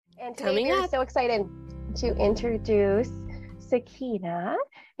And today Coming we are up. so excited to introduce Sakina,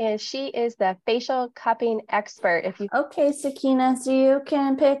 and she is the facial cupping expert. Okay, Sakina, so you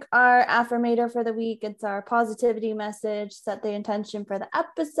can pick our affirmator for the week. It's our positivity message, set the intention for the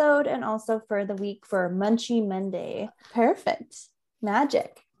episode, and also for the week for Munchie Monday. Perfect.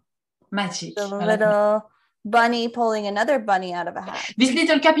 Magic. Magic. The little bunny pulling another bunny out of a hat. This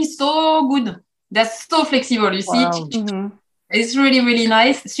little cap is so good. That's so flexible, you see. Wow. Mm-hmm. It's really, really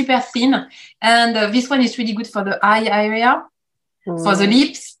nice, super thin. And this one is really good for the eye area, for the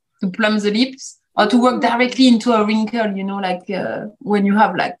lips, to plump the lips, or to work directly into a wrinkle, you know, like when you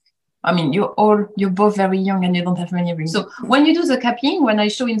have you're both very young and you don't have many wrinkles. So when you do the capping, when I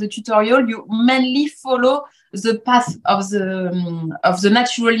show in the tutorial, you mainly follow the path of the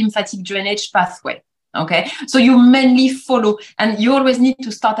natural lymphatic drainage pathway. Okay, so you mainly follow, and you always need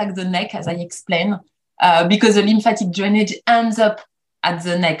to start at the neck, as I explained, because the lymphatic drainage ends up at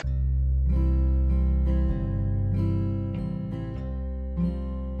the neck.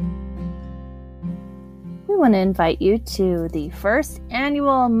 We want to invite you to the first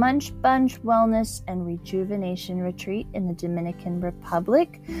annual Munch Bunch Wellness and Rejuvenation Retreat in the Dominican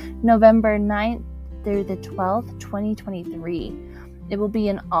Republic, November 9th through the 12th, 2023. It will be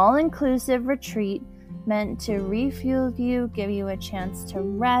an all-inclusive retreat meant to refuel you, give you a chance to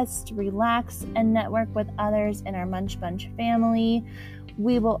rest, relax, and network with others in our Munch Bunch family.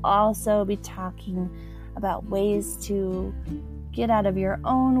 We will also be talking about ways to get out of your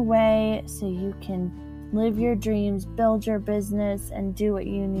own way so you can live your dreams, build your business, and do what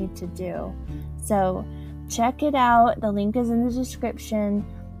you need to do. So check it out. The link is in the description,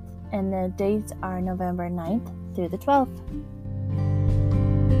 and the dates are November 9th through the 12th.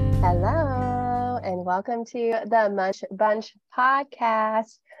 Hello, and welcome to the Munch Bunch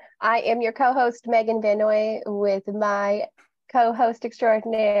podcast. I am your co-host, Megan Vanoy, with my co-host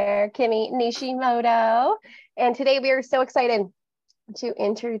extraordinaire, Kimmy Nishimoto. And today we are so excited to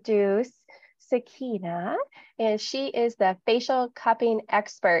introduce Sakina, and she is the facial cupping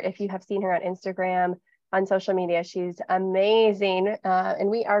expert. If you have seen her on Instagram, on social media, she's amazing. And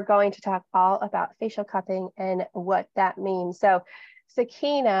we are going to talk all about facial cupping and what that means. So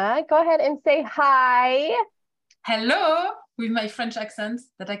Sakina, go ahead and say hi. Hello, with my French accent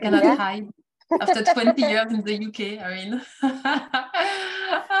that I cannot hide after 20 years in the UK. I mean,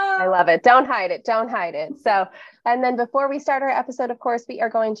 I love it. Don't hide it. Don't hide it. So, and then before we start our episode, of course, we are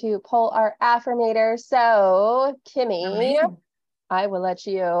going to pull our affirmator. So, Kimmy, I will let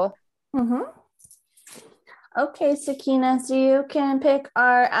you. Mm-hmm. Okay, Sakina, so you can pick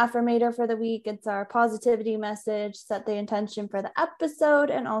our affirmator for the week. It's our positivity message, set the intention for the episode,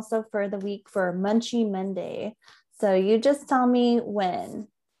 and also for the week for Munchie Monday. So you just tell me when.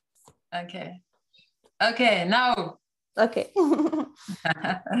 Okay, now. Okay.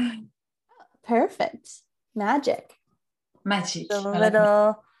 Perfect. Magic. The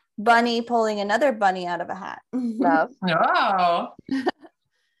little bunny pulling another bunny out of a hat. Love. Oh,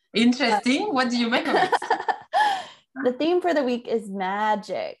 interesting. What do you make of it? The theme for the week is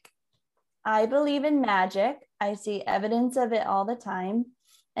magic. I believe in magic. I see evidence of it all the time.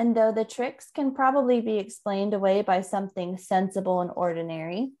 And though the tricks can probably be explained away by something sensible and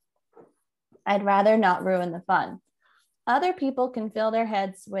ordinary, I'd rather not ruin the fun. Other people can fill their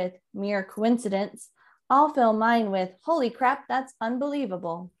heads with mere coincidence. I'll fill mine with, holy crap, that's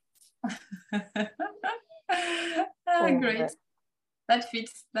unbelievable. Great. That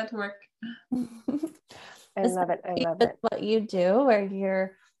fits, that works. I love it. I love it. What you do, where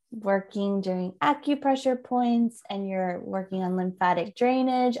you're working during acupressure points and you're working on lymphatic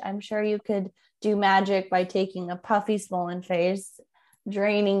drainage. I'm sure you could do magic by taking a puffy, swollen face,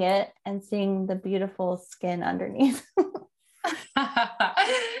 draining it, and seeing the beautiful skin underneath. Yeah.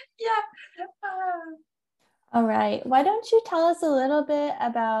 All right. Why don't you tell us a little bit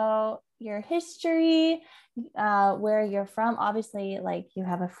about your history, where you're from? Obviously, like you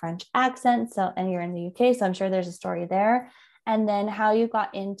have a French accent, and you're in the UK, so I'm sure there's a story there. And then how you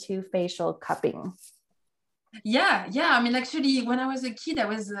got into facial cupping. Yeah. I mean, actually, when I was a kid, I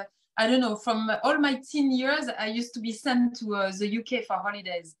was, I don't know, from all my teen years, I used to be sent to the UK for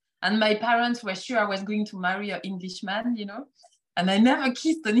holidays. And my parents were sure I was going to marry an Englishman, you know. And I never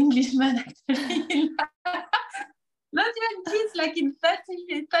kissed an Englishman, actually. Not even kids, like in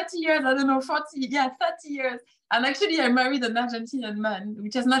 30 years, I don't know, 30 years. And actually, I married an Argentinian man,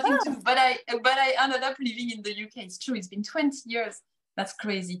 which has nothing to do, but I ended up living in the UK. It's true, it's been 20 years. That's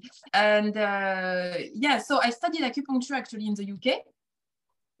crazy. And so I studied acupuncture actually in the UK.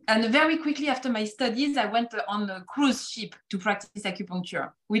 And very quickly after my studies, I went on a cruise ship to practice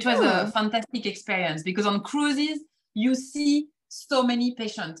acupuncture, which was a fantastic experience because on cruises, you see so many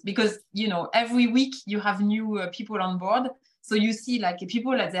patients because, you know, every week you have new people on board. So you see like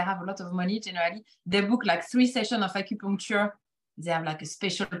people that they have a lot of money, generally, they book like 3 sessions of acupuncture. They have like a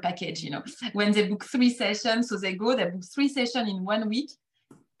special package, you know, when they book 3 sessions. So they book 3 sessions in 1 week.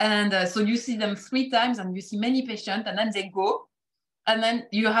 And so you see them 3 times and you see many patients, and then they go. And then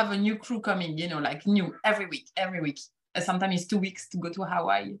you have a new crew coming, you know, like new every week. Sometimes it's 2 weeks to go to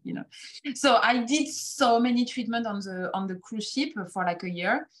Hawaii, you know. So I did so many treatments on the cruise ship for like a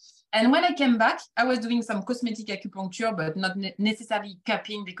year. And when I came back, I was doing some cosmetic acupuncture, but not necessarily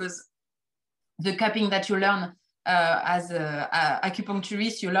cupping, because the cupping that you learn as a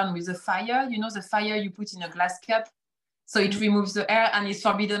acupuncturist, you learn with the fire, you know, the fire you put in a glass cup. So it removes the air, and it's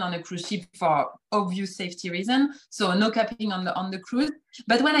forbidden on a cruise ship for obvious safety reasons. So no cupping on the cruise.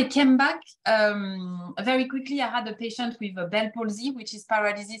 But when I came back, very quickly, I had a patient with a Bell palsy, which is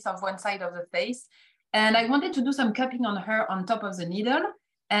paralysis of one side of the face. And I wanted to do some cupping on her on top of the needle.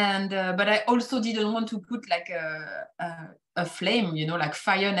 And but I also didn't want to put like a flame, you know, like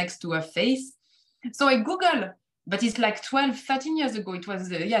fire next to her face. So I Googled, but it's like 13 years ago. It was,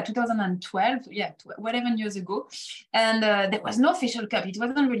 2012, 11 years ago. And there was no facial cup. It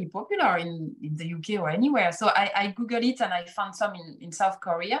wasn't really popular in the UK or anywhere. So I Googled it, and I found some in South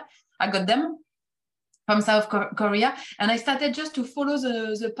Korea. I got them from South Korea. And I started just to follow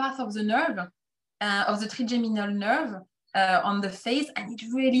the path of the nerve, of the trigeminal nerve on the face. And it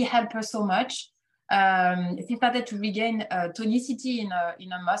really helped her so much. She started to regain tonicity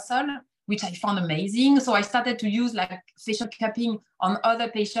in a muscle, which I found amazing. So I started to use like facial cupping on other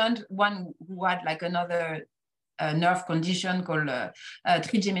patients, one who had like another nerve condition called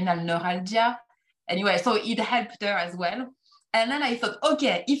trigeminal neuralgia. Anyway, so it helped her as well. And then I thought,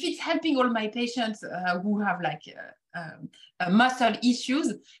 okay, if it's helping all my patients who have like muscle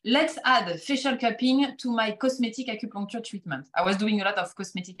issues, let's add facial cupping to my cosmetic acupuncture treatment. I was doing a lot of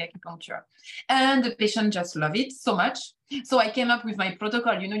cosmetic acupuncture, and the patient just love it so much. So I came up with my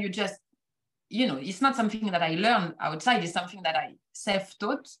protocol. You know, it's not something that I learned outside. It's something that I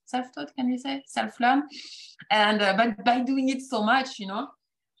self-taught, can you say? Self-learn. And but by doing it so much, you know,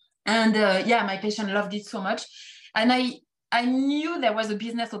 and my patient loved it so much. And I knew there was a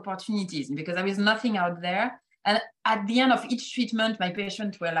business opportunities because there was nothing out there. And at the end of each treatment, my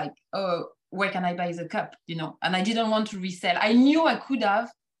patients were like, oh, where can I buy the cup? You know, and I didn't want to resell. I knew I could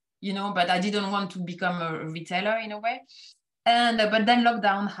have, you know, but I didn't want to become a retailer in a way. And but then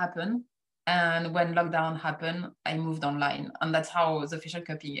lockdown happened. And when lockdown happened, I moved online. And that's how the facial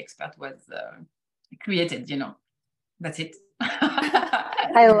cupping expert was created, you know. That's it.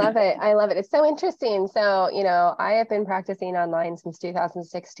 I love it. I love it. It's so interesting. So, you know, I have been practicing online since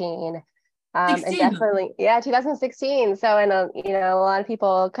 2016. And definitely, 2016. So, and, you know, a lot of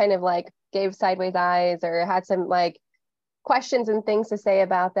people kind of like gave sideways eyes or had some like questions and things to say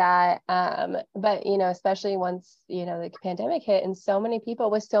about that. But, you know, especially once, you know, the pandemic hit and so many people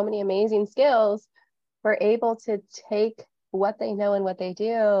with so many amazing skills were able to take what they know and what they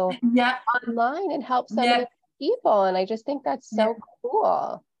do online and help so many people. And I just think that's so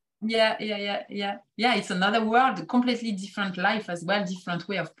cool. Yeah. It's another world, a completely different life as well, different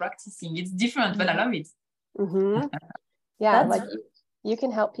way of practicing. It's different, but I love it. Yeah, like you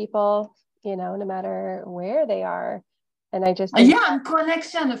can help people, you know, no matter where they are. And I just think and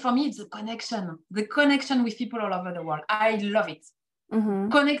connection. For me, it's the connection with people all over the world. I love it.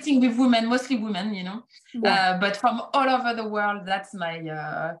 Connecting with women, mostly women, you know, but from all over the world. That's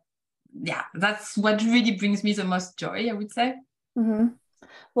my that's what really brings me the most joy, I would say.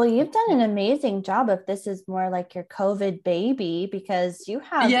 Well, you've done an amazing job if this is more like your COVID baby, because you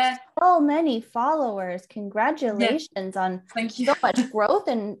have so many followers. Congratulations on so much growth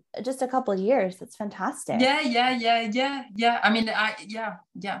in just a couple of years. That's fantastic. I mean,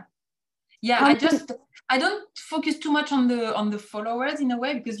 I don't focus too much on the followers in a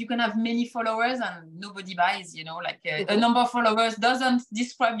way, because you can have many followers and nobody buys, you know, like a number of followers doesn't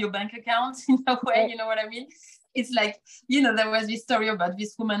describe your bank account in a way, you know what I mean? It's like, you know, there was this story about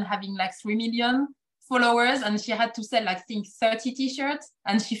this woman having like 3 million followers and she had to sell, I think, 30 t-shirts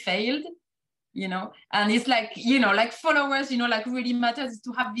and she failed, you know. And it's like, you know, like followers, you know, like really matters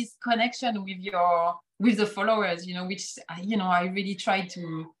to have this connection with the followers, you know, which, you know, I really try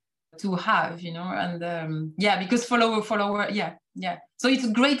to have, you know. And because follower, so it's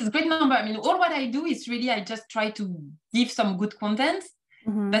a great number. I mean, all what I do is really, I just try to give some good content.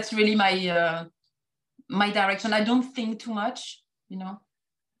 That's really my direction. I don't think too much, you know.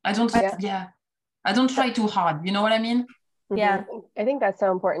 I don't try too hard, you know what I mean? I think that's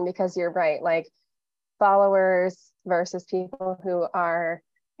so important, because you're right, like followers versus people who are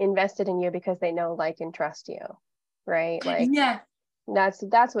invested in you because they know, like, and trust you. right? Like, Yeah. that's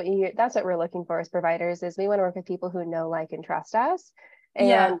what we're looking for as providers, is we want to work with people who know, like, and trust us.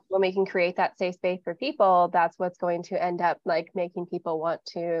 Yeah. And when we can create that safe space for people, that's what's going to end up like making people want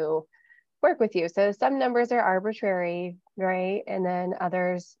to work with you. So some numbers are arbitrary, right? And then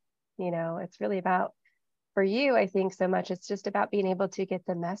others, it's really about, for you, I think so much, it's just about being able to get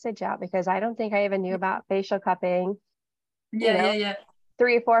the message out, because I don't think I even knew about facial cupping, Yeah.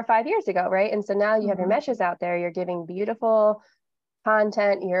 3, 4, 5 years ago, right? And so now you have your meshes out there, you're giving beautiful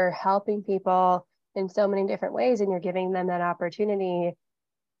content, you're helping people in so many different ways, and you're giving them that opportunity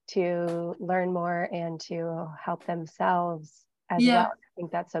to learn more and to help themselves as well. I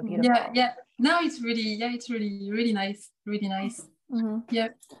think that's so beautiful. Yeah. Now it's really nice. Really nice. Mm-hmm. Yeah.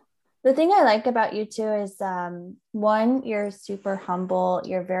 The thing I like about you too is one, you're super humble,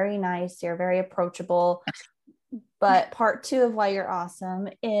 you're very nice, you're very approachable. But part two of why you're awesome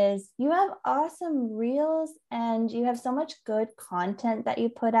is you have awesome reels, and you have so much good content that you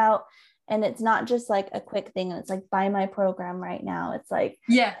put out. And it's not just like a quick thing. It's like, buy my program right now. It's like,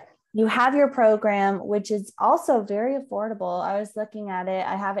 you have your program, which is also very affordable. I was looking at it.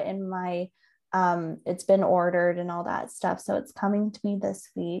 I have it in my, it's been ordered and all that stuff. So it's coming to me this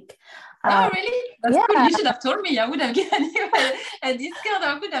week. Oh, really? That's cool. You should have told me. I would have given you a discount.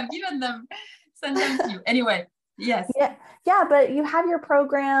 I would have sent them to you. Anyway. Yes. Yeah, but you have your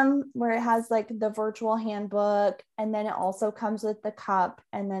program where it has like the virtual handbook, and then it also comes with the cup,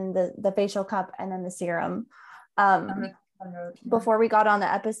 and then the facial cup, and then the serum. Before we got on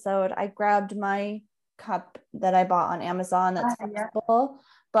the episode, I grabbed my cup that I bought on Amazon that's flexible,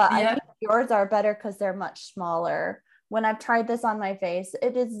 but I think yours are better because they're much smaller. When I've tried this on my face,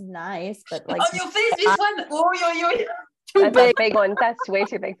 it is nice, but like on your face, this one, that's a big one. That's way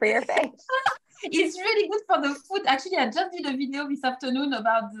too big for your face. It's really good for the foot. Actually, I just did a video this afternoon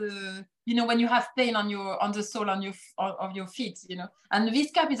about the, when you have pain on the sole of your feet, and this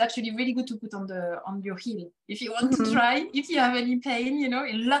cap is actually really good to put on your heel. If you want to try, if you have any pain,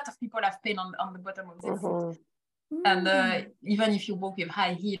 a lot of people have pain on the bottom of their foot. And even if you walk with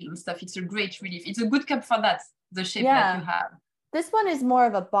high heel and stuff, it's a great relief. It's a good cup for that, the shape that you have. This one is more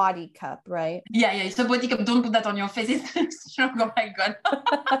of a body cup, right? Yeah, it's a body cup. Don't put that on your face. It's strong. Oh my God.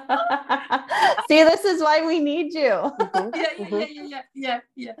 See, this is why we need you. Yeah.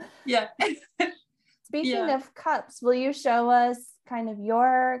 Speaking of cups, will you show us kind of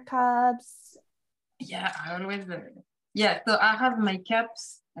your cups? Yeah, I always so I have my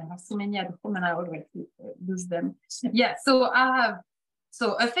cups. I have so many at home, and I always use them. Yeah, so I have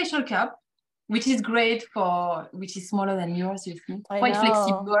a facial cup, which is great which is smaller than yours, you see. Quite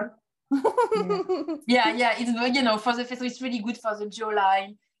flexible. Yeah. It's, for the face, so it's really good for the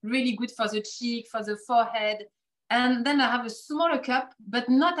jawline, really good for the cheek, for the forehead. And then I have a smaller cup, but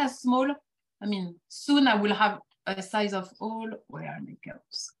not as small. I mean, soon I will have a size of where are my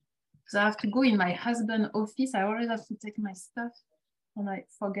cups? So I have to go in my husband's office. I always have to take my stuff, and I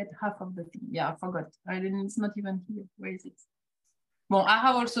forget half of the thing. Yeah, I forgot. It's not even here. Where is it? Well, I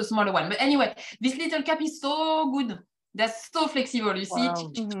have also a smaller one. But anyway, this little cap is so good. That's so flexible, you see?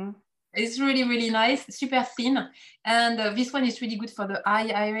 Mm-hmm. It's really, really nice, super thin. And this one is really good for the eye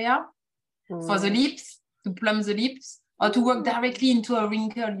area, for the lips, to plump the lips, or to work directly into a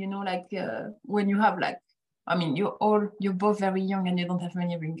wrinkle, like when you have you're both very young and you don't have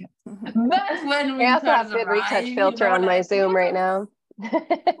many wrinkles. But when I also have good retouch filter on my Zoom right now.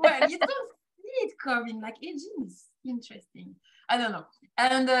 Well, you don't see it coming, like aging is interesting. I don't know.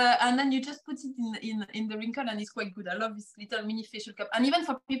 And then you just put it in the wrinkle, and it's quite good. I love this little mini facial cup. And even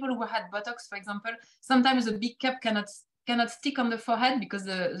for people who had Botox, for example, sometimes the big cup cannot stick on the forehead because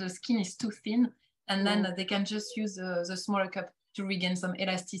the skin is too thin. And then they can just use the smaller cup to regain some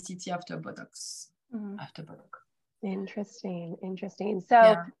elasticity after Botox. Interesting.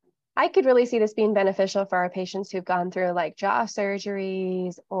 So I could really see this being beneficial for our patients who've gone through like jaw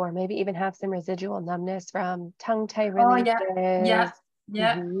surgeries, or maybe even have some residual numbness from tongue tie releases.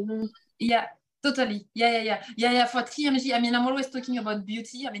 Yeah, totally. Yeah. For TMG, I'm always talking about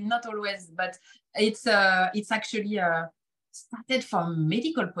beauty. Not always, but it's actually started from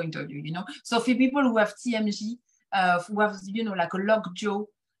medical point of view, So for people who have TMG, who have, like a locked jaw,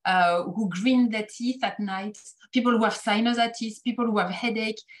 who grind their teeth at night, people who have sinusitis, people who have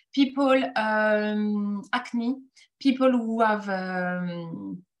headache, people acne, people who have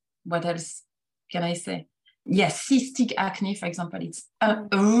what else can I say? Yes, cystic acne, for example. It's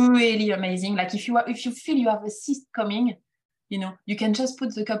really amazing. Like if you feel you have a cyst coming, you can just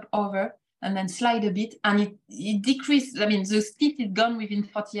put the cup over and then slide a bit, and it decreases. The cyst is gone within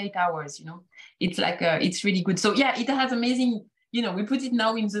 48 hours. It's like it's really good. So yeah, it has amazing you know, we put it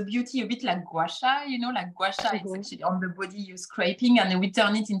now in the beauty, a bit like gua sha, you know, like gua sha, it's actually on the body, you're scraping, and then we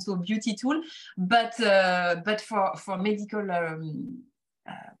turn it into a beauty tool. But for medical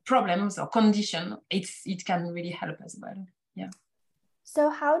problems or condition, it can really help as well. Yeah. So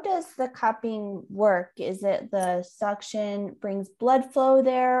how does the cupping work? Is it the suction brings blood flow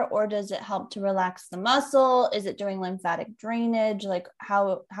there, or does it help to relax the muscle? Is it doing lymphatic drainage? Like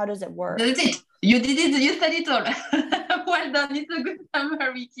how does it work? That's it. You did it. You said it all. Well done. It's a good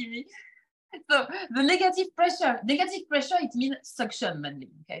summary, Kimi. So the negative pressure, it means suction mainly.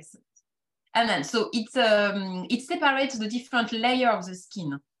 Okay. So, and then so it separates the different layer of the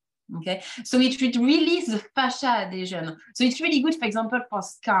skin. Okay, so it would release the fascia adhesion. So it's really good, for example, for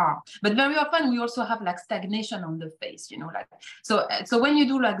scar. But very often we also have like stagnation on the face, you know, like so when you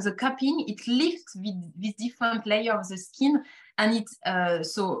do like the cupping, it lifts with different layer of the skin, and it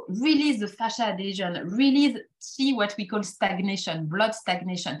so release the fascia adhesion, release what we call stagnation, blood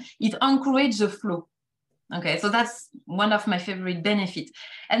stagnation. It encourages the flow. Okay, so that's one of my favorite benefits.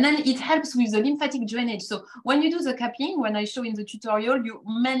 And then it helps with the lymphatic drainage. So when you do the cupping, when I show in the tutorial, you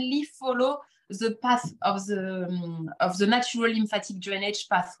mainly follow the path of the natural lymphatic drainage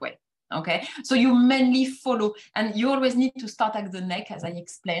pathway. Okay, so you mainly follow, and you always need to start at the neck, as I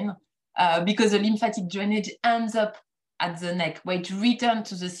explained, because the lymphatic drainage ends up at the neck, where it returns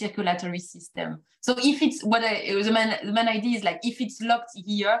to the circulatory system. So if it's the main idea is like if it's locked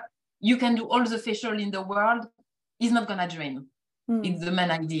here, you can do all the facial in the world, it's not gonna drain. It's the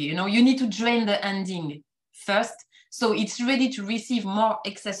main idea, you know, you need to drain the ending first. So it's ready to receive more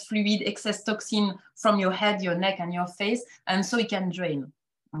excess fluid, excess toxin from your head, your neck, and your face. And so it can drain.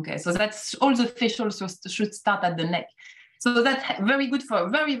 Okay, so that's all the facial should start at the neck. So that's very good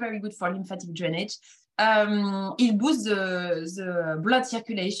very, very good for lymphatic drainage. It boosts the blood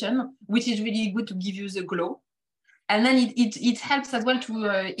circulation, which is really good to give you the glow. And then it helps as well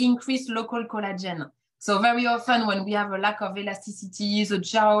to increase local collagen. So very often when we have a lack of elasticity, the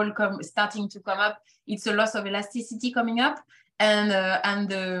jowl starting to come up, it's a loss of elasticity coming up. And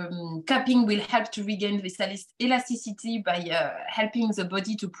the cupping will help to regain this elasticity by helping the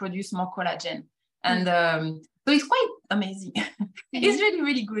body to produce more collagen. And so it's quite amazing. It's really,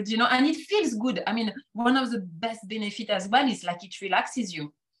 really good, you know, and it feels good. I mean, one of the best benefits as well is like it relaxes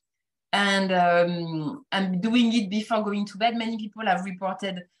you. And doing it before going to bed, many people have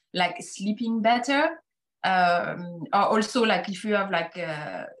reported like sleeping better, or also like if you have like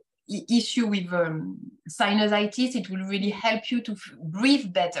issue with sinusitis, it will really help you to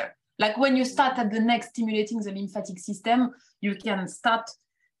breathe better. Like when you start at the neck stimulating the lymphatic system, you can start,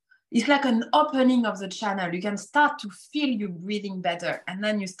 it's like an opening of the channel. You can start to feel you breathing better, and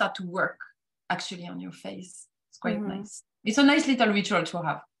then you start to work actually on your face. It's quite nice. It's a nice little ritual to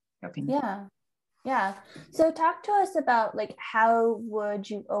have. Yeah. So talk to us about like how would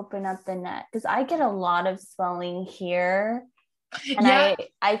you open up the neck? Because I get a lot of swelling here, and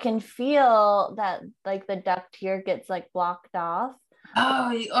I can feel that like the duct here gets like blocked off.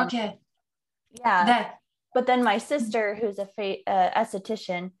 Oh, okay. But then my sister, who's a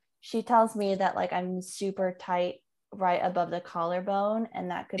esthetician, she tells me that like I'm super tight right above the collarbone, and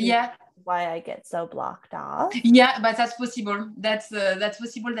that could be why I get so blocked off. Yeah, but that's possible. That's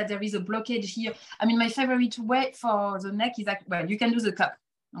possible that there is a blockage here. I mean, my favorite way for the neck is like, well, you can do the cup.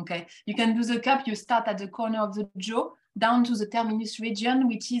 Okay, you can do the cup. You start at the corner of the jaw down to the terminus region,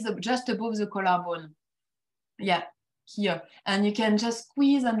 which is just above the collarbone. Yeah, here, and you can just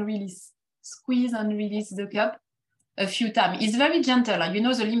squeeze and release the cup a few times. It's very gentle. You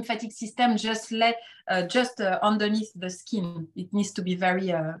know, the lymphatic system just underneath the skin. It needs to be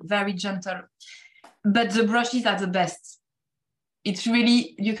very, very gentle. But the brushes are the best. It's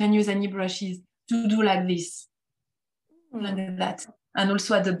really, you can use any brushes to do like this, like that. And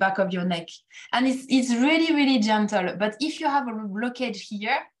also at the back of your neck. And it's really, really gentle. But if you have a blockage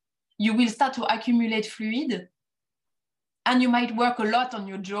here, you will start to accumulate fluid. And you might work a lot on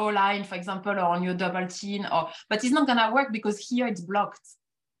your jawline, for example, or on your double chin, but it's not gonna work because here it's blocked.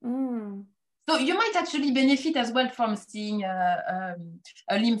 So you might actually benefit as well from seeing a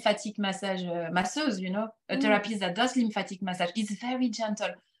lymphatic masseuse, you know, a therapist that does lymphatic massage. It's very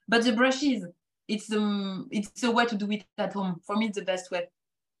gentle, but the brushes, it's a way to do it at home. For me, it's the best way.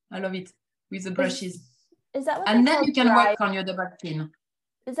 I love it with the brushes. Is that what? And then you can work on your double chin.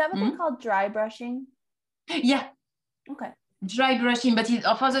 Is that what they call dry brushing? Yeah. Okay. Dry brushing, but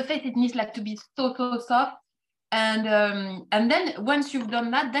for the face, it needs like to be so soft. And then once you've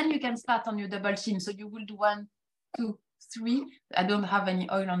done that, then you can start on your double chin. So you will do 1, 2, 3. I don't have any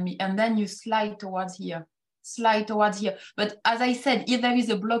oil on me. And then you slide towards here. But as I said, if there is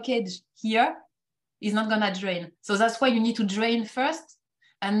a blockage here, is not gonna drain. So that's why you need to drain first,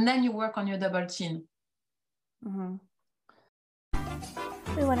 and then you work on your double chin. Mm-hmm.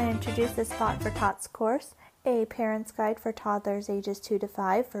 We want to introduce the Spot for Tots course, a parent's guide for toddlers ages 2 to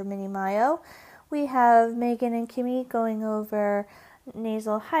 5 for Mini Mayo. We have Megan and Kimmy going over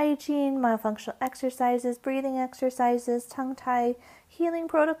nasal hygiene, myofunctional exercises, breathing exercises, tongue tie healing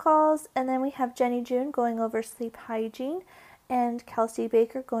protocols, and then we have Jenny June going over sleep hygiene, and Kelsey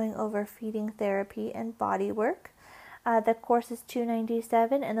Baker going over feeding therapy and body work. The course is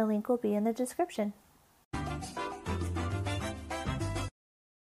 $297, and the link will be in the description.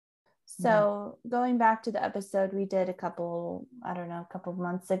 So going back to the episode we did a couple of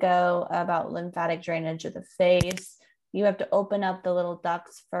months ago about lymphatic drainage of the face, you have to open up the little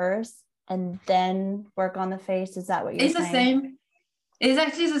ducts first and then work on the face. Is that what you're saying? It's the same.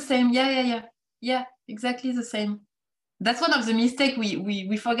 Exactly the same. Yeah, exactly the same. That's one of the mistakes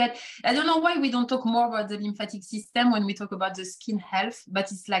we forget. I don't know why we don't talk more about the lymphatic system when we talk about the skin health,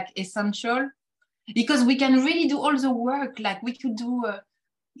 but it's like essential because we can really do all the work. Like we could do,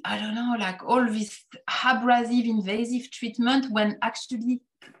 I don't know, like all this abrasive, invasive treatment when actually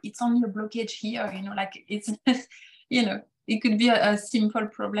it's only a blockage here, you know, like it's, you know, it could be a simple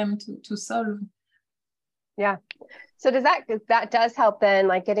problem to solve. Yeah. So that does help then,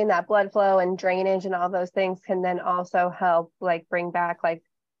 like getting that blood flow and drainage and all those things can then also help like bring back like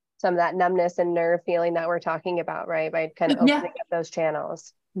some of that numbness and nerve feeling that we're talking about, right? By kind of opening up those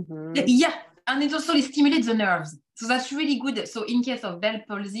channels. Mm-hmm. Yeah. And it also stimulates the nerves. So that's really good. So in case of Bell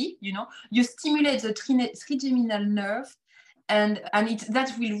palsy, you know, you stimulate the trigeminal nerve and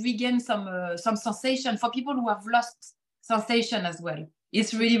that will regain some sensation for people who have lost sensation as well.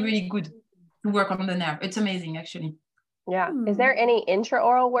 It's really, really good to work on the nerve. It's amazing, actually. Yeah. Is there any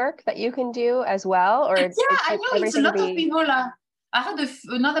intraoral work that you can do as well? Or I know it's a lot of people. I had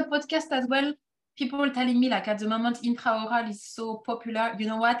another podcast as well. People telling me like at the moment intraoral is so popular. You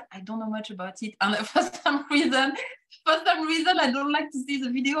know what? I don't know much about it, and for some reason, I don't like to see the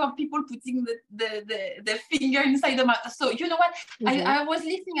video of people putting the finger inside the mouth. So you know what? Mm-hmm. I was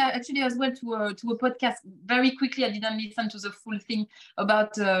listening actually as well to a podcast very quickly. I didn't listen to the full thing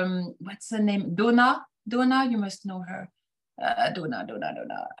about what's her name? Donna, you must know her. Donna.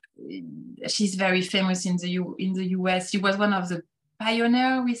 She's very famous in the US. She was one of the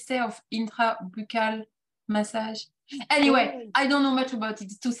pioneer, we say, of intrabuccal massage. Anyway, I don't know much about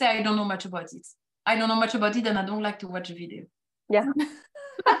it. To say I don't know much about it. I don't know much about it and I don't like to watch a video. Yeah.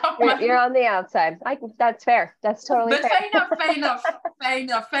 you're on the outside. That's fair. That's totally fair. But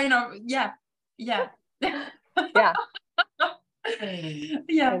fair enough. Yeah. Yeah. Yeah.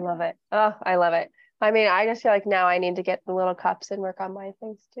 I love it. Oh, I love it. I mean, I just feel like now I need to get the little cups and work on my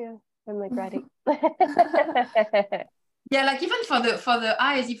things too. I'm like ready. Yeah, like even for the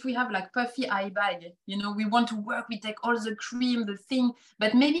eyes, if we have like puffy eye bag, you know, we want to work, we take all the cream, the thing,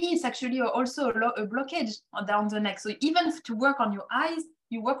 but maybe it's actually also a blockage down the neck. So even to work on your eyes,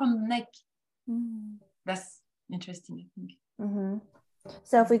 you work on the neck. That's interesting, I think. Mm-hmm.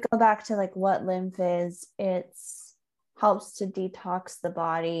 So if we go back to like what lymph is, it's helps to detox the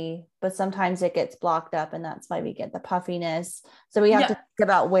body, but sometimes it gets blocked up and that's why we get the puffiness. So we have to think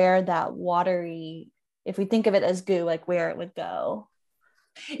about where that watery, if we think of it as goo, like where it would go.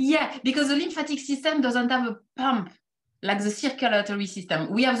 Yeah, because the lymphatic system doesn't have a pump like the circulatory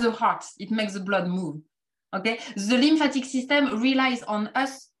system. We have the heart, it makes the blood move. Okay, the lymphatic system relies on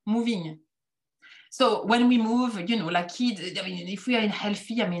us moving. So when we move, you know, like kids, I mean, if we are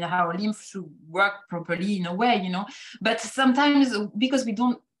healthy, I mean, our lymph should work properly in a way, you know, but sometimes because we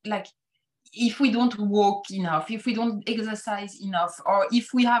don't like, if we don't walk enough, if we don't exercise enough, or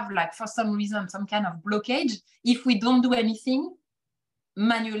if we have like, for some reason, some kind of blockage, if we don't do anything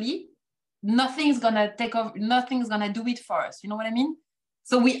manually, nothing's gonna take off, nothing's gonna do it for us. You know what I mean?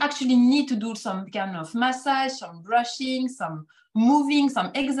 So we actually need to do some kind of massage, some brushing, some moving,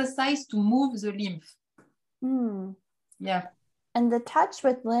 some exercise to move the lymph. Yeah. And the touch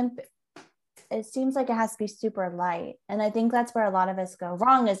with lymph, it seems like it has to be super light. And I think that's where a lot of us go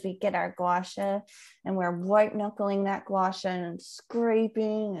wrong is we get our gua sha and we're white knuckling that gua sha and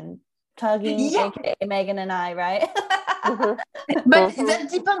scraping and tugging, aka Megan and I, right? But that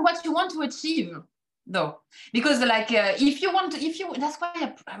depends what you want to achieve though, because like if you that's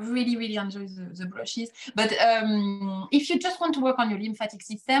why I really, really enjoy the brushes. But if you just want to work on your lymphatic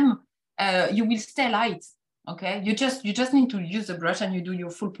system, you will stay light. Okay, you just need to use the brush and you do your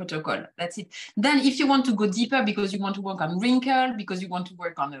full protocol. That's it. Then if you want to go deeper because you want to work on wrinkle, because you want to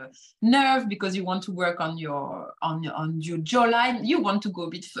work on a nerve, because you want to work on your jawline, you want to go a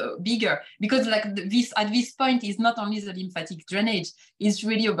bit bigger, because like this at this point is not only the lymphatic drainage, it's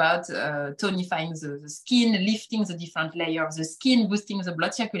really about tonifying the skin, lifting the different layer of the skin, boosting the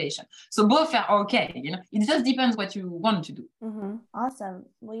blood circulation. So both are okay, you know, it just depends what you want to do. Awesome.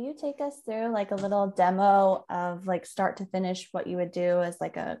 Will you take us through like a little demo of like start to finish what you would do as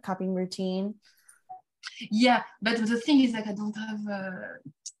like a cupping routine? Yeah, but the thing is like I don't have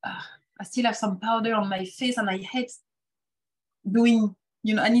I still have some powder on my face and I hate doing,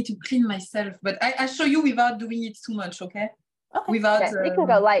 you know, I need to clean myself, but I show you without doing it too much. Okay, without you can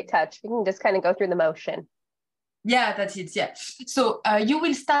go light touch, you can just kind of go through the motion. Yeah, that's it. Yeah, so you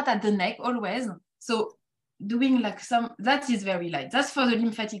will start at the neck always, so doing like that is very light. That's for the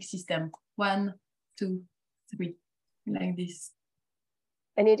lymphatic system. 1, 2, 3, like this.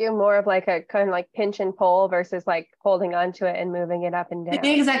 And you do more of like a kind of like pinch and pull versus like holding onto it and moving it up and down.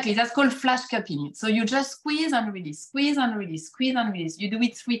 Exactly. That's called flash cupping. So you just squeeze and release, squeeze and release, squeeze and release. You do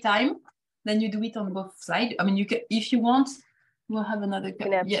it 3 times, then you do it on both sides. I mean, you can, if you want, we'll have another cup.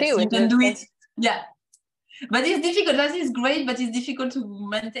 Yes, you can do it. Yeah. But it's difficult. That is great, but it's difficult to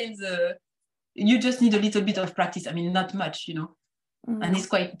maintain you just need a little bit of practice. I mean, not much, you know. And it's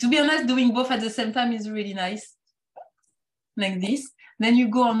quite, to be honest, doing both at the same time is really nice. Like this. Then you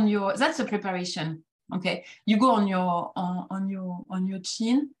go on your, that's a preparation. Okay. You go on your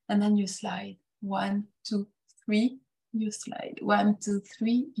chin and then you slide. 1, 2, 3, you slide. 1, 2,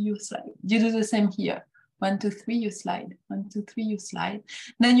 3, you slide. You do the same here. 1, 2, 3, you slide. 1, 2, 3, you slide.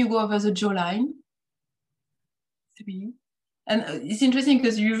 Then you go over the jawline. 3. And it's interesting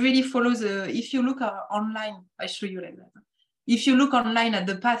because you really follow if you look online, I show you like that. If you look online at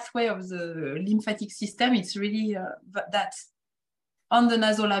the pathway of the lymphatic system, it's really that on the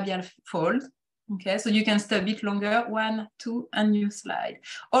nasolabial fold. Okay, so you can stay a bit longer. 1, 2, and you slide.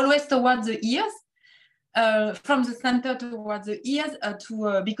 Always towards the ears, from the center towards the ears,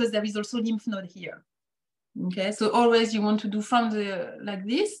 because there is also lymph node here. Okay, so always you want to do from like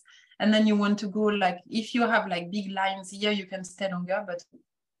this. And then you want to go like, if you have like big lines here, you can stay longer, but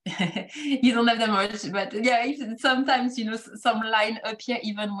you don't have that much. But yeah, sometimes, you know, some line up here,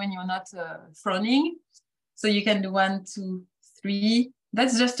 even when you're not frowning. So you can do 1, 2, 3.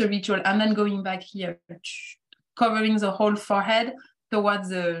 That's just a ritual. And then going back here, covering the whole forehead towards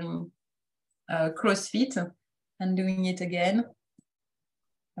the crow's feet and doing it again.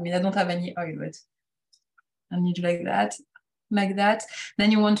 I mean, I don't have any oil, but I need like that. Like that. Then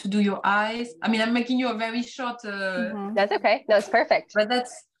you want to do your eyes. I mean, I'm making you a very short. That's okay. No, it's perfect. But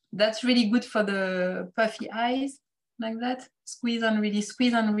that's really good for the puffy eyes, like that. Squeeze and release,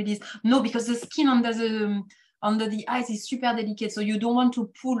 squeeze and release. No, because the skin under the eyes is super delicate, so you don't want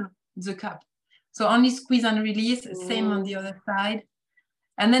to pull the cup. So only squeeze and release. Same on the other side.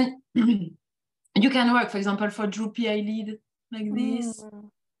 And then you can work, for example, for droopy eyelid, like this,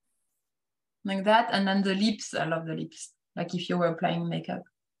 like that. And then the lips. I love the lips. Like if you were applying makeup.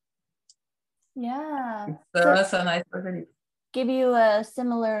 Yeah. It's so nice for the lips. Give you a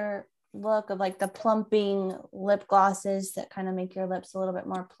similar look of like the plumping lip glosses that kind of make your lips a little bit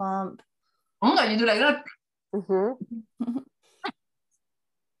more plump. Oh, you do like that.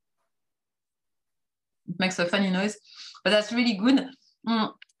 It makes a funny noise, but that's really good.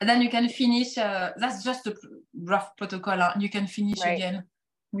 And then you can finish. That's just a rough protocol. You can finish again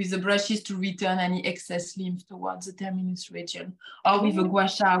with the brushes to return any excess lymph towards the terminus region, or with a gua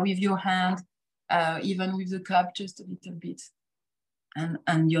sha, with your hand, even with the cup, just a little bit.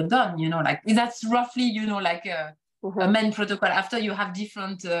 And you're done, you know, like that's roughly, you know, like a main protocol. After you have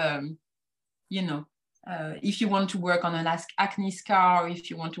different, you know, if you want to work on an acne scar, or if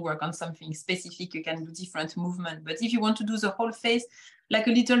you want to work on something specific, you can do different movement. But if you want to do the whole face, like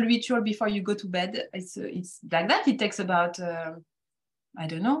a little ritual before you go to bed, it's like that. It takes about, I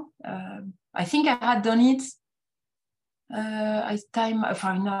don't know. I think I had done it. I time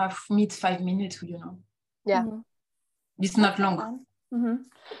for enough, 5 minutes, you know. Yeah. It's not long.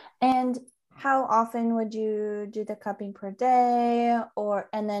 And how often would you do the cupping per day?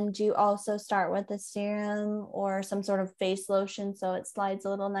 And then do you also start with the serum or some sort of face lotion so it slides a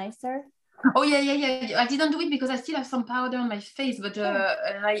little nicer? Oh yeah. I didn't do it because I still have some powder on my face, but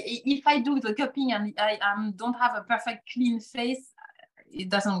if I do the cupping and I don't have a perfect clean face, it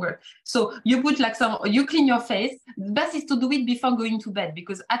doesn't work. So you put like you clean your face. The best is to do it before going to bed,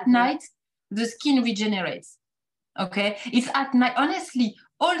 because at night the skin regenerates. Okay, it's at night. Honestly,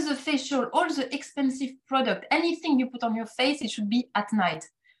 all the facial, all the expensive product, anything you put on your face, it should be at night.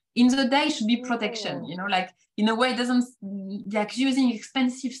 in the day should be protection, you know, like in a way it doesn't, like using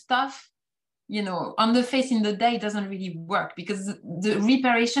expensive stuff, you know, on the face in the day doesn't really work because the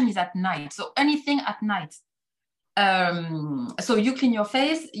reparation is at night. So anything at night. So you clean your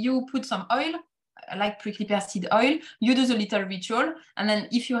face, you put some oil, like prickly pear seed oil, you do the little ritual, and then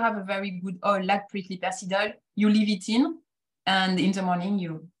if you have a very good oil like prickly pear seed oil, you leave it in, and in the morning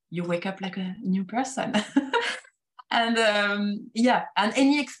you wake up like a new person. And yeah, and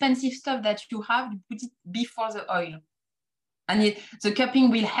any expensive stuff that you have, you put it before the oil, and the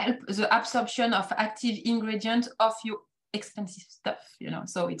cupping will help the absorption of active ingredients of your expensive stuff, you know,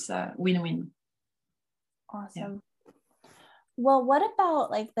 so it's a win-win. Awesome. Yeah. Well, what about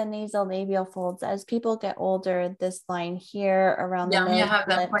like the nasal labial folds? As people get older, this line here around the nose. Yeah, I have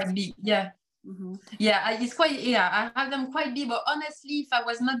them quite big. Yeah. Mm-hmm. Yeah, it's quite, I have them quite big, but honestly, if I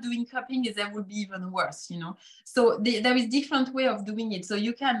was not doing cupping, that would be even worse, you know. So there is different way of doing it. So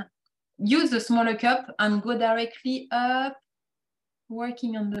you can use the smaller cup and go directly up,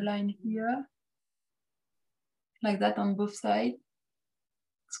 working on the line here, like that on both sides.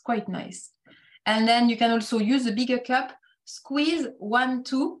 It's quite nice. And then you can also use a bigger cup, squeeze 1,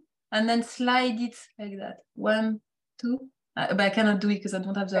 2, and then slide it like that. 1, 2. But I cannot do it because I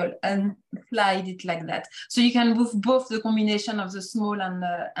don't have the oil. And slide it like that. So you can move both the combination of the small and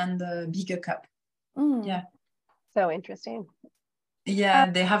the bigger cup. Yeah. So interesting. Yeah,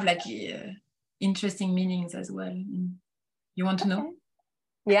 they have like interesting meanings as well. You want to know?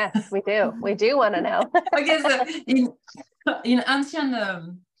 Yes, we do. We do want to know. Okay, so in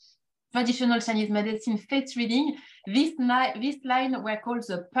ancient traditional Chinese medicine face reading, this line were called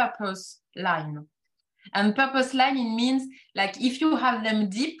the purpose line. And purpose line, it means like if you have them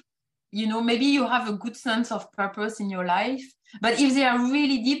deep, you know, maybe you have a good sense of purpose in your life. But if they are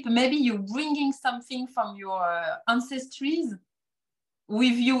really deep, maybe you're bringing something from your ancestries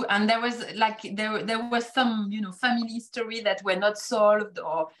with you. And there was like, there was some, you know, family history that were not solved,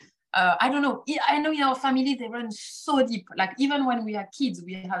 or I don't know. I know in our family, they run so deep. Like even when we are kids,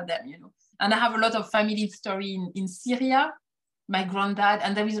 we have them, you know. And I have a lot of family story in Syria, my granddad,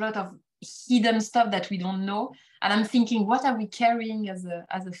 and there is a lot of hidden stuff that we don't know. And I'm thinking, what are we carrying as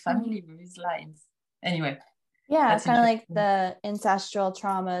a family with these lines? Anyway. Yeah, kind of like the ancestral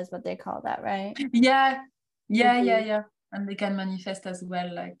trauma is what they call that, right? Yeah. And they can manifest as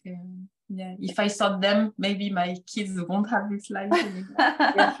well. Like, yeah, if I sort them, maybe my kids won't have this line anymore.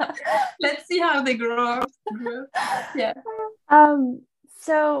 Yeah. Let's see how they grow up. Yeah.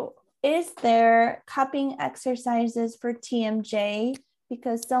 So is there cupping exercises for TMJ?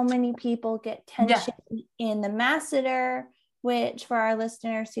 Because so many people get tension in the masseter, which for our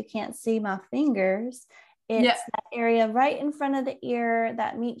listeners who can't see my fingers, it's that area right in front of the ear,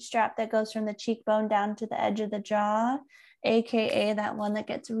 that meat strap that goes from the cheekbone down to the edge of the jaw, aka that one that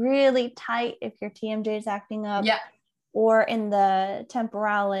gets really tight if your TMJ is acting up. Yeah. Or in the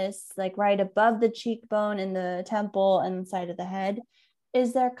temporalis, like right above the cheekbone in the temple and the side of the head.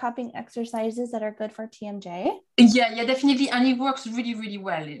 Is there cupping exercises that are good for TMJ? Yeah, definitely, and it works really, really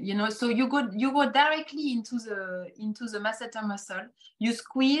well. You know, so you go directly into the masseter muscle. You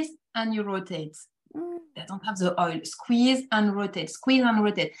squeeze and you rotate. They don't have the oil. Squeeze and rotate,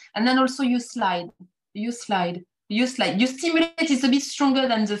 and then also you slide. You stimulate. It's a bit stronger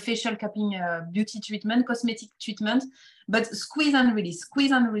than the facial cupping beauty treatment, cosmetic treatment, but squeeze and release,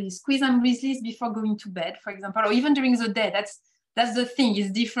 before going to bed, for example, or even during the day. That's the thing.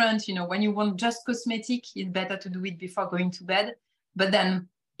 It's different, you know, when you want just cosmetic, it's better to do it before going to bed. But then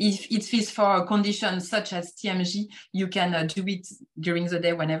if it fits for conditions such as TMJ, you can do it during the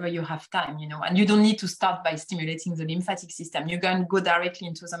day whenever you have time, you know, and you don't need to start by stimulating the lymphatic system. You can go directly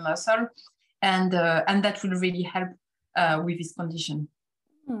into the muscle, and that will really help with this condition.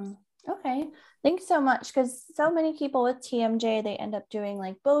 Okay. Thanks so much. Because so many people with TMJ, they end up doing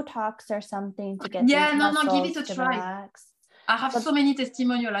like Botox or something to get give it a try. Relax. I have so many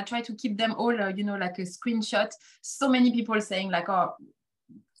testimonials. I try to keep them all, you know, like a screenshot. So many people saying like, oh,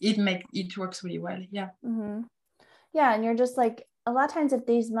 it works really well. Yeah. Mm-hmm. Yeah. And you're just like, a lot of times if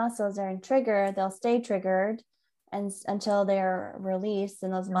these muscles are in trigger, they'll stay triggered and until they're released,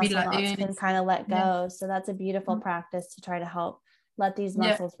 and those muscle knots can kind of let go. Yeah. So that's a beautiful practice to try to help let these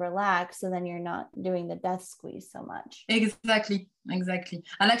muscles relax, so then you're not doing the death squeeze so much. Exactly.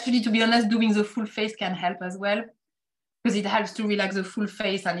 And actually, to be honest, doing the full face can help as well, because it helps to relax the full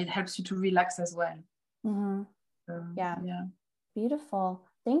face and it helps you to relax as well. Mm-hmm. Yeah. Beautiful.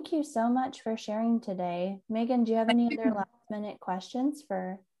 Thank you so much for sharing today. Megan, do you have any other last minute questions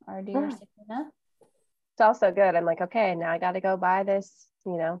for our dear Sakina? also good. I'm like, okay, now I got to go buy this,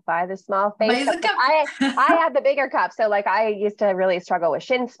 buy this small face cup. Buy the cup. I had the bigger cup. So like I used to really struggle with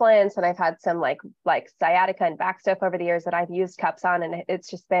shin splints, and I've had some like sciatica and back stuff over the years that I've used cups on, and it's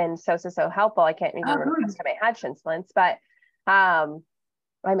just been so helpful. I can't even remember the last time I had shin splints, but I'm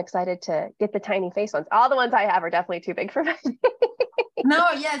excited to get the tiny face ones. All the ones I have are definitely too big for me.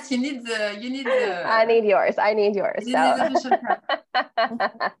 No, yes, you need the I need yours.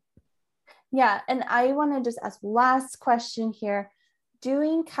 Yeah, and I want to just ask last question here.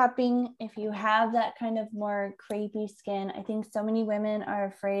 Doing cupping, if you have that kind of more crepey skin, I think so many women are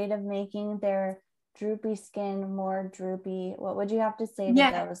afraid of making their droopy skin more droopy. What would you have to say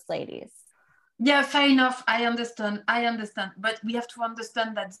to those ladies? Yeah, fair enough. I understand. But we have to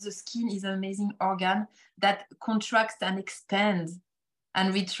understand that the skin is an amazing organ that contracts and expands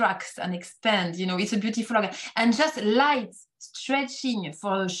and retracts and expands. It's a beautiful organ. And just light stretching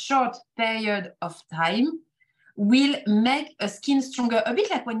for a short period of time will make a skin stronger. A bit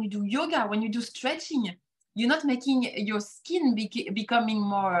like when you do yoga, when you do stretching, you're not making your skin becoming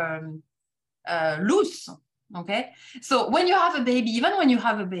more loose. Okay. So when you have a baby, even when you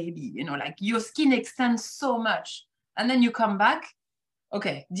have a baby, like your skin extends so much, and then you come back.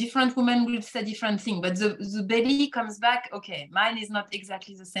 Okay, different women will say different thing, but the belly comes back. Okay, mine is not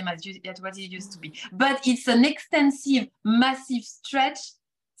exactly the same as what it used to be, but it's an extensive, massive stretch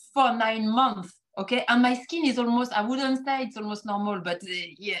for 9 months. Okay, and my skin is almost, I wouldn't say it's almost normal, but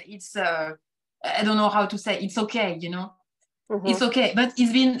it's, I don't know how to say, it's okay, Mm-hmm. It's okay, but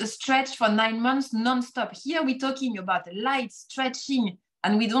it's been stretched for 9 months non-stop. Here we're talking about light stretching,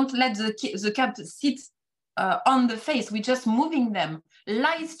 and we don't let the cup sit on the face. We're just moving them.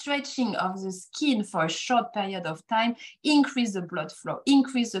 Light stretching of the skin for a short period of time, increase the blood flow,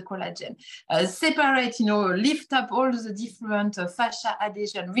 increase the collagen, separate, lift up all the different fascia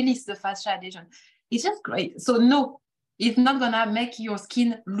adhesion, release the fascia adhesion. It's just great. So no, it's not gonna make your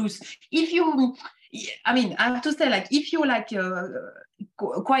skin loose. I have to say, like, if you're like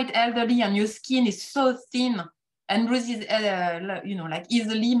quite elderly and your skin is so thin and bruises, like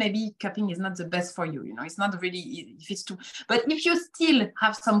easily, maybe cupping is not the best for you. It's not really, if it's too, but if you still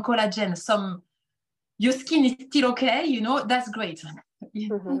have some collagen, your skin is still okay, that's great.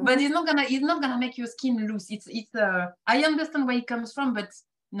 Mm-hmm. But it's not gonna make your skin loose. It's I understand where it comes from, but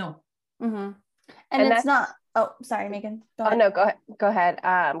no. Mm-hmm. And it's not. Oh, sorry, Megan. Go ahead. Oh, no, go ahead.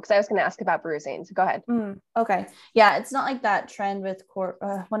 Because I was going to ask about bruising. So go ahead. Okay. Yeah, it's not like that trend with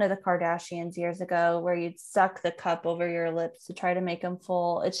one of the Kardashians years ago where you'd suck the cup over your lips to try to make them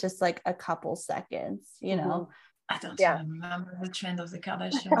full. It's just like a couple seconds, I don't remember the trend of the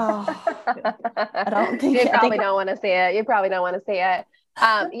Kardashians. I don't think you probably don't want to see it.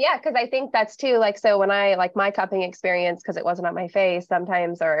 Yeah, because I think that's too, like, so when I, like, my cupping experience, because it wasn't on my face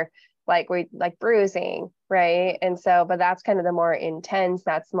sometimes, or like bruising, right? And so, but that's kind of the more intense,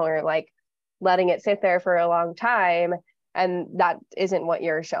 that's more like letting it sit there for a long time, and that isn't what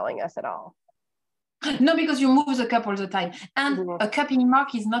you're showing us at all. No, because you move the cup all the time, and a cupping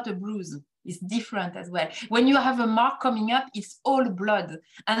mark is not a bruise. It's different as well. When you have a mark coming up, it's all blood.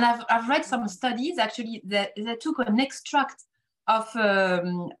 And I've read some studies actually that they took an extract of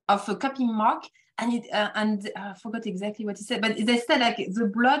a cupping mark, and I forgot exactly what he said, but they said like the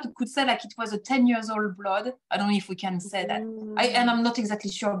blood could say like it was a 10 years old blood. I don't know if we can say that. And I'm not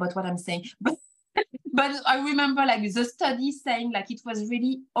exactly sure about what I'm saying, but I remember like the study saying like it was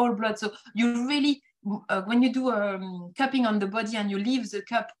really all blood. So you really, when you do cupping on the body and you leave the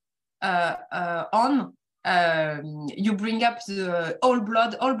cup on, you bring up the all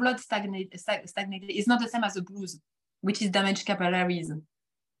blood stagnated. It's not the same as a bruise, which is damaged capillaries.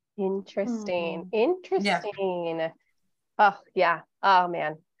 Interesting. Yeah. Oh yeah. Oh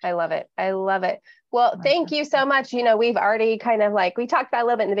man, I love it. Well, thank you so much. We've already kind of we talked about a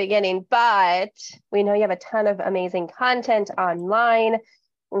little bit in the beginning, but we know you have a ton of amazing content online,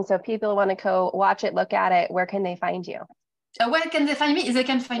 and so if people want to go watch it, look at it, where can they find you? Where can they find me? They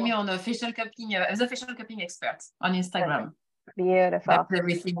can find me on the facial cupping expert on Instagram. Beautiful. That's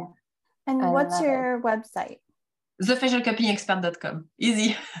everything. And what's your website? thefacialcuppingexpert.com.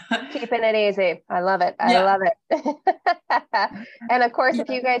 Easy. Keeping it easy. I love it. I love it. And of course, if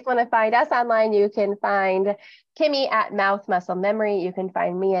you guys want to find us online, you can find Kimmy at Mouth Muscle Memory. You can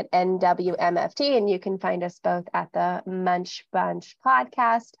find me at NWMFT, and you can find us both at the Munch Bunch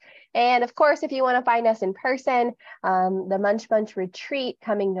podcast. And of course, if you want to find us in person, the Munch Bunch retreat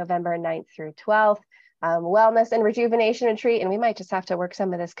coming November 9th through 12th. Wellness and rejuvenation retreat, and we might just have to work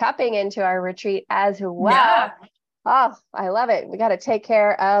some of this cupping into our retreat as well. Yeah. Oh, I love it. We got to take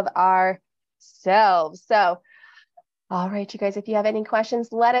care of ourselves. So All right, you guys, if you have any questions,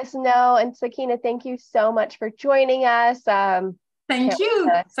 let us know. And Sakina, thank you so much for joining us. Thank you. Thank you so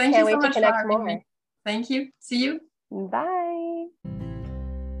much for having me. Thank you. See you. Bye.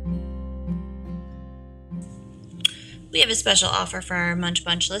 We have a special offer for our Munch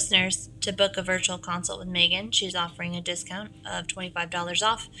Bunch listeners. To book a virtual consult with Megan, she's offering a discount of $25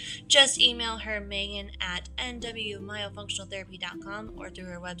 off. Just email her, Megan, at nwmyofunctionaltherapy.com or through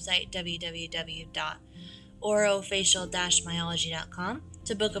her website, www.orofacial-myology.com.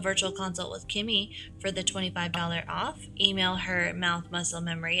 To book a virtual consult with Kimmy for the $25 off, email her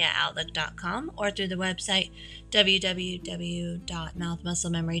mouthmusclememory@outlook.com or through the website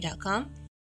www.mouthmusclememory.com.